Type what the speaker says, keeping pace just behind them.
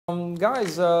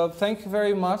Guys, thank you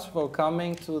very much for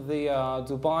coming to the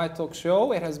Dubai Talk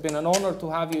Show. It has been an honor to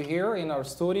have you here in our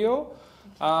studio.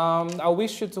 I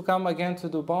wish you to come again to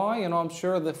Dubai. You know, I'm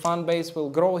sure the fan base will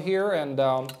grow here, and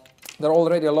there are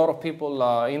already a lot of people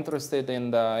interested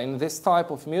in this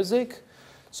type of music.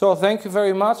 So thank you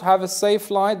very much. Have a safe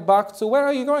flight back to, where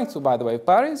are you going to, by the way?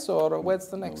 Paris, or where's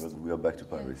the next? No, we are back to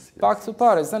Paris. Yes. Back to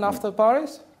Paris. Then after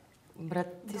Paris?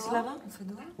 Bratislava?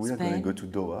 We are going to go to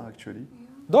Doha, actually.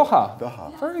 Doha?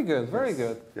 Doha. Very good, very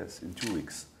good. Yes, in 2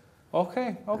 weeks.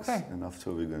 Okay, okay. Yes. And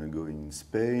after we're going to go in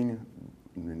Spain,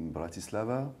 in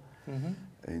Bratislava,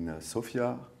 in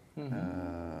Sofia,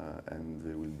 and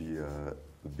there will be a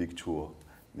big tour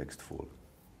next fall.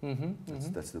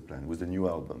 That's the plan, with the new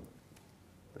album.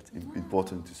 That's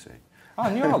important to say. Ah,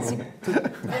 new album.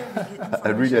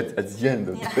 I'll read it at the end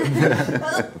of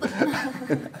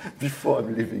before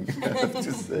I'm leaving.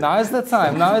 Now is the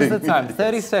time, now is the time.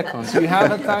 30 seconds. You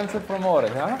have the time to promote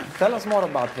it, huh? Tell us more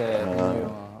about the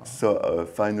new... So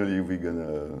finally we're going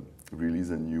to release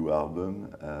a new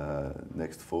album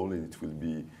next fall. It will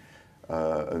be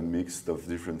a mix of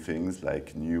different things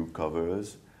like new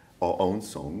covers, our own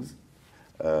songs,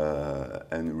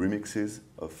 and remixes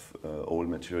of old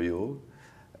material,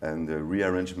 and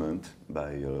rearrangement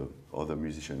by other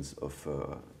musicians of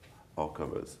our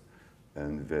covers.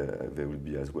 And there will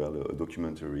be as well a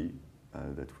documentary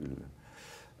that will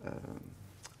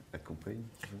accompany.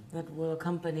 That will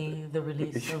accompany the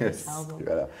release of this album.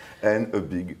 Yeah, and a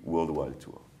big worldwide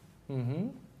tour.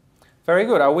 Very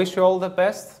good. I wish you all the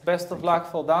best. Best of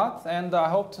luck for that, and I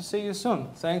hope to see you soon.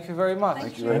 Thank you very much.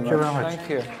 Thank you very much. Thank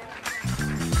you.